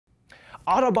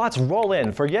Autobots roll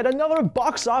in for yet another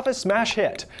box office smash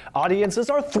hit. Audiences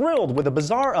are thrilled with a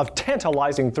bazaar of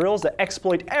tantalizing thrills that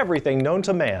exploit everything known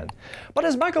to man. But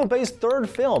is Michael Bay's third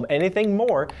film anything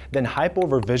more than hype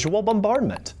over visual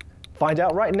bombardment? Find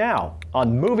out right now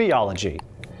on Movieology.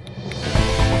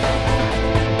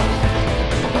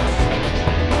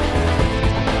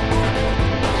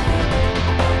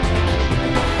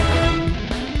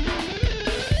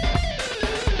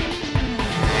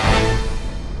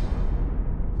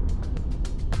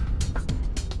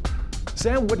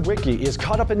 Sam Witwicky is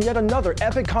caught up in yet another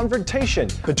epic confrontation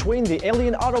between the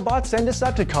alien Autobots and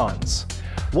Decepticons.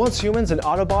 Once humans and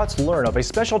Autobots learn of a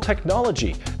special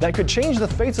technology that could change the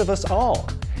fates of us all.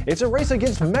 It's a race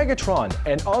against Megatron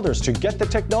and others to get the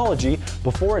technology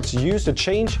before it's used to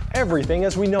change everything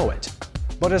as we know it.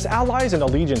 But as allies and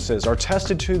allegiances are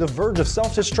tested to the verge of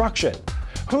self-destruction,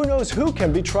 who knows who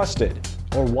can be trusted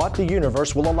or what the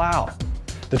universe will allow?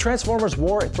 The Transformers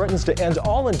war threatens to end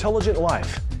all intelligent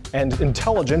life and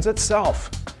intelligence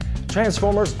itself.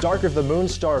 Transformers Dark of the Moon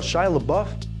stars Shia LaBeouf,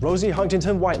 Rosie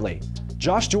Huntington-Whiteley,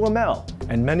 Josh Duhamel,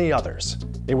 and many others.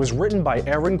 It was written by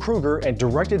Aaron Kruger and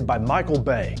directed by Michael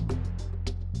Bay.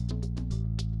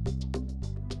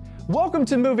 Welcome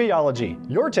to Movieology,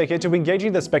 your ticket to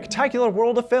engaging the spectacular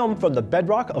world of film from the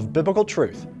bedrock of biblical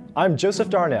truth. I'm Joseph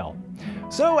Darnell.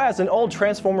 So as an old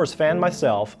Transformers fan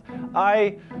myself,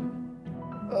 I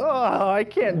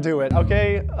can't do it,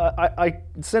 okay?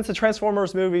 Since the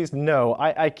Transformers movies, no,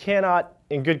 I cannot,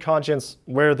 in good conscience,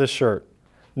 wear this shirt.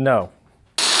 No.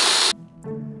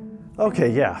 Okay,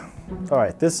 yeah. All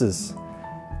right, this is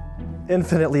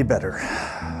infinitely better.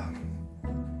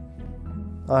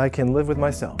 I can live with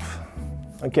myself.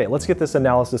 Okay, let's get this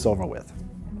analysis over with.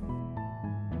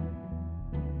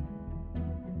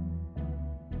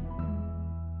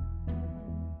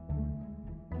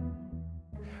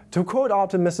 To quote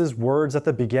Optimus's words at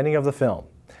the beginning of the film,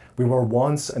 "We were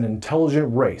once an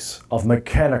intelligent race of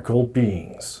mechanical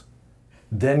beings.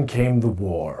 Then came the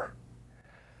war."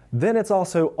 Then it's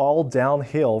also all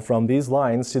downhill from these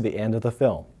lines to the end of the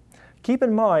film. Keep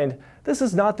in mind, this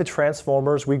is not the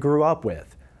Transformers we grew up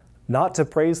with. Not to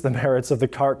praise the merits of the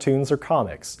cartoons or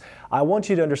comics, I want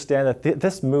you to understand that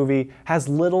this movie has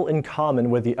little in common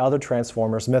with the other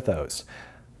Transformers mythos.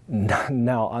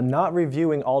 Now, I'm not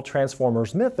reviewing all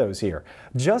Transformers mythos here,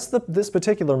 just this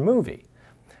particular movie.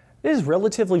 It is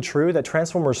relatively true that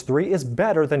Transformers 3 is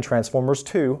better than Transformers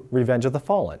 2, Revenge of the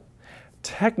Fallen.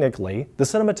 Technically, the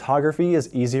cinematography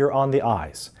is easier on the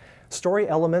eyes. Story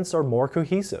elements are more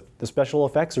cohesive. The special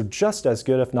effects are just as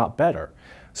good, if not better.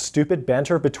 Stupid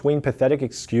banter between pathetic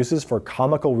excuses for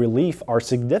comical relief are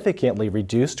significantly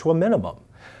reduced to a minimum.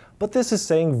 But this is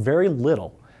saying very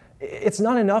little. It's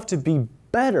not enough to be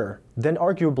better than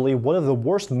arguably one of the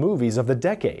worst movies of the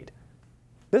decade.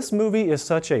 This movie is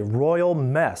such a royal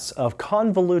mess of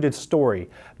convoluted story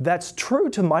that's true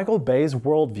to Michael Bay's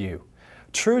worldview.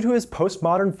 True to his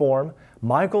postmodern form,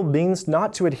 Michael means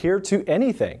not to adhere to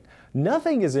anything.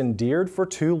 Nothing is endeared for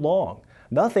too long.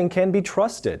 Nothing can be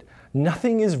trusted.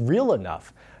 Nothing is real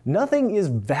enough. Nothing is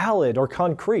valid or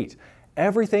concrete.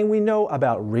 Everything we know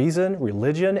about reason,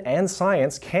 religion, and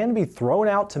science can be thrown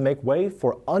out to make way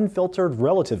for unfiltered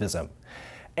relativism.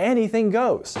 Anything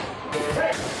goes.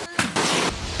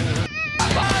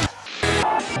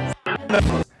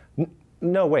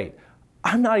 No, wait.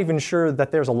 I'm not even sure that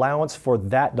there's allowance for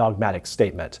that dogmatic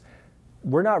statement.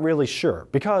 We're not really sure,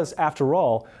 because after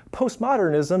all,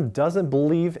 postmodernism doesn't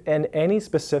believe in any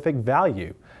specific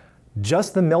value,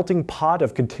 just the melting pot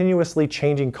of continuously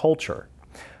changing culture.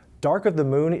 Dark of the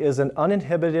Moon is an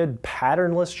uninhibited,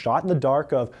 patternless shot in the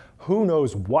dark of who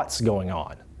knows what's going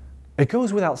on. It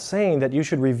goes without saying that you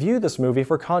should review this movie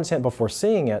for content before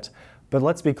seeing it, but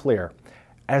let's be clear.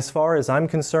 As far as I'm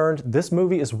concerned, this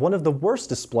movie is one of the worst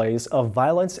displays of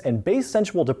violence and base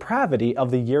sensual depravity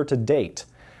of the year to date.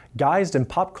 Guised in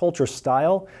pop culture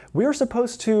style, we are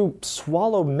supposed to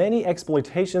swallow many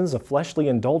exploitations of fleshly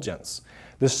indulgence.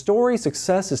 The story's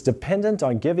success is dependent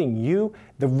on giving you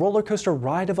the roller coaster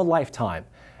ride of a lifetime,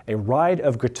 a ride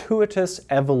of gratuitous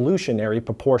evolutionary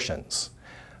proportions.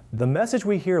 The message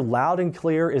we hear loud and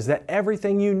clear is that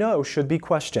everything you know should be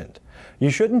questioned.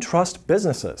 You shouldn't trust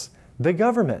businesses, the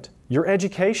government, your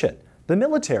education, the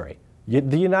military,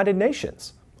 the United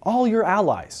Nations, all your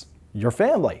allies, your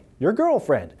family, your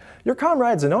girlfriend, your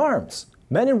comrades in arms,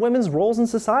 men and women's roles in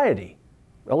society,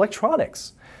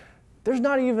 electronics. There's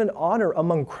not even honor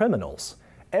among criminals.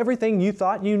 Everything you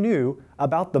thought you knew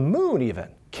about the moon even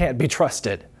can't be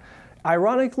trusted.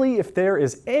 Ironically, if there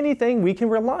is anything we can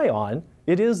rely on,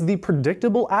 it is the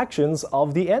predictable actions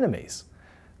of the enemies.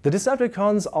 The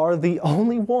Decepticons are the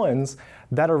only ones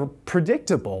that are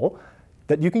predictable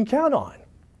that you can count on.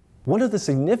 One of the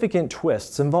significant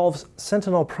twists involves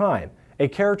Sentinel Prime, a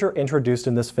character introduced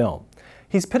in this film.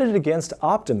 He's pitted against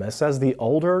Optimus as the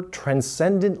older,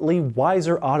 transcendently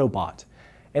wiser Autobot.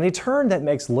 In a turn that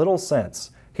makes little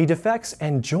sense, he defects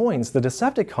and joins the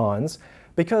Decepticons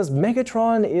because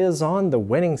Megatron is on the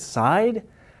winning side.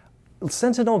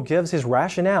 Sentinel gives his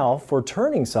rationale for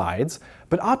turning sides,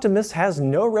 but Optimus has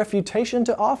no refutation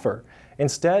to offer.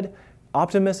 Instead,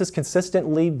 Optimus is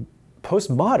consistently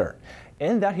postmodern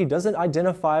in that he doesn't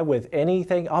identify with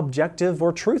anything objective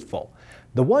or truthful.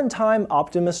 The one time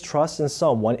Optimus trusts in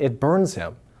someone, it burns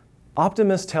him.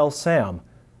 Optimus tells Sam,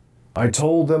 "I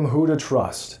told them who to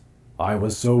trust. I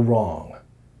was so wrong.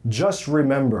 Just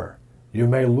remember, you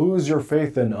may lose your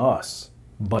faith in us,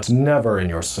 but never in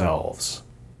yourselves."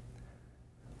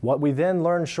 What we then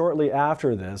learn shortly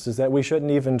after this is that we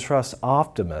shouldn't even trust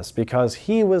Optimus because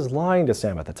he was lying to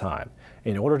Sam at the time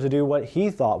in order to do what he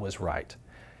thought was right.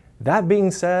 That being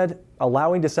said,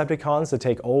 allowing Decepticons to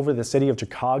take over the city of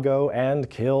Chicago and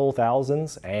kill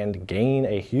thousands and gain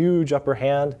a huge upper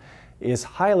hand is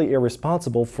highly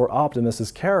irresponsible for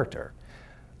Optimus's character.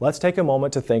 Let's take a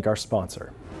moment to thank our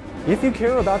sponsor. If you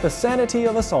care about the sanity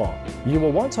of us all, you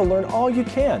will want to learn all you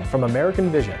can from American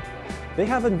Vision. They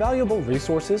have invaluable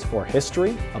resources for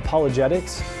history,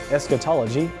 apologetics,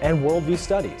 eschatology, and worldview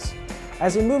studies.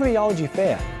 As a Movieology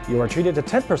fan, you are treated to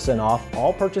 10% off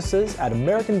all purchases at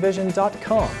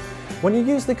AmericanVision.com when you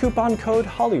use the coupon code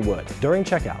Hollywood during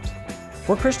checkout.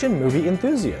 For Christian movie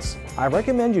enthusiasts, I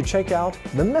recommend you check out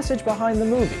The Message Behind the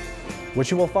Movie, which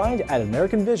you will find at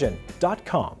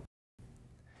AmericanVision.com.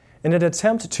 In an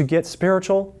attempt to get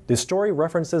spiritual, the story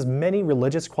references many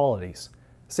religious qualities.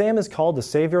 Sam is called the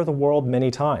savior of the world many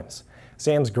times.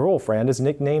 Sam's girlfriend is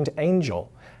nicknamed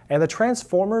Angel, and the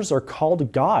Transformers are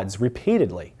called gods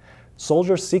repeatedly.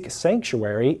 Soldiers seek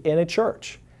sanctuary in a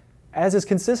church. As is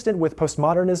consistent with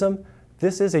postmodernism,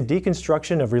 this is a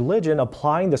deconstruction of religion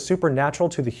applying the supernatural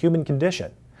to the human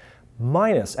condition,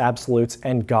 minus absolutes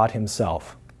and God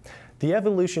himself. The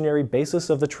evolutionary basis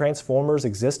of the Transformers'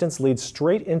 existence leads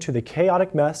straight into the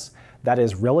chaotic mess that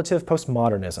is relative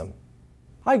postmodernism.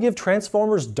 I give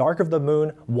Transformers Dark of the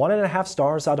Moon 1.5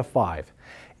 stars out of 5.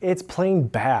 It's plain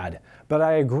bad, but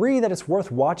I agree that it's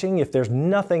worth watching if there's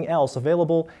nothing else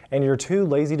available and you're too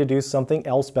lazy to do something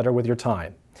else better with your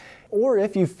time. Or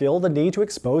if you feel the need to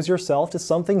expose yourself to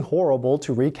something horrible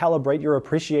to recalibrate your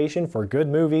appreciation for good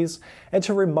movies and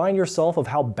to remind yourself of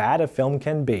how bad a film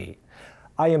can be.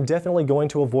 I am definitely going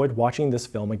to avoid watching this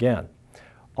film again.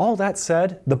 All that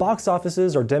said, the box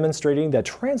offices are demonstrating that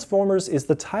Transformers is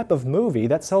the type of movie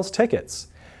that sells tickets.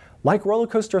 Like roller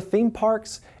coaster theme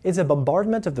parks, it's a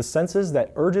bombardment of the senses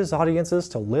that urges audiences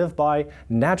to live by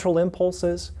natural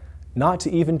impulses, not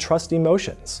to even trust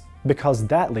emotions, because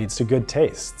that leads to good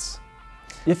tastes.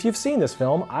 If you've seen this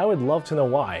film, I would love to know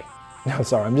why. No,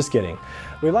 sorry, I'm just kidding.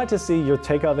 We'd like to see your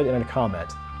take of it in a comment.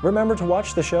 Remember to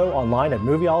watch the show online at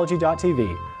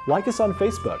Movieology.tv, like us on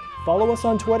Facebook, follow us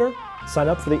on Twitter, sign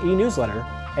up for the e-newsletter,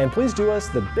 and please do us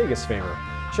the biggest favor.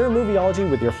 Share Movieology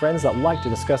with your friends that like to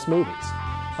discuss movies.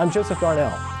 I'm Joseph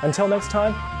Darnell. Until next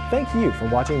time, thank you for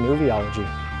watching Movieology.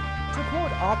 To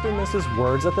quote Optimus's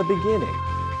words at the beginning.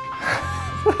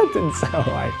 That didn't sound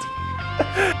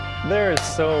right. There are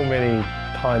so many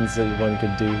puns that one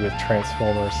could do with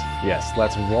Transformers. Yes,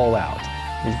 let's roll out.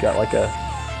 He's got like a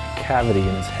cavity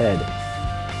in his head.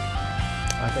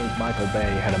 I think Michael Bay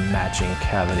had a matching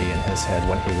cavity in his head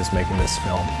when he was making this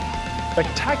film.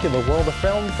 Spectacular world of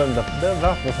film from the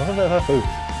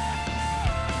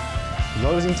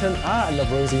Rosington. I love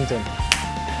Rosington.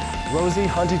 Rosie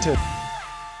Huntington.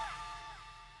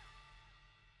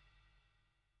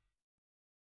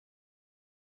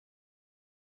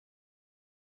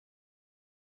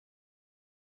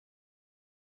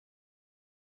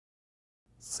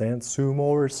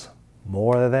 Sansumors,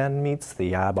 more than meets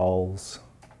the eyeballs.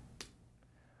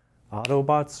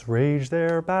 Autobots rage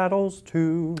their battles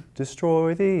to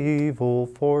destroy the evil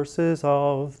forces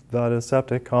of the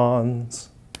Decepticons.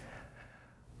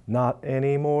 Not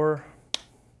anymore.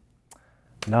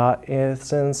 Not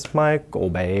since Michael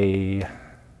Bay.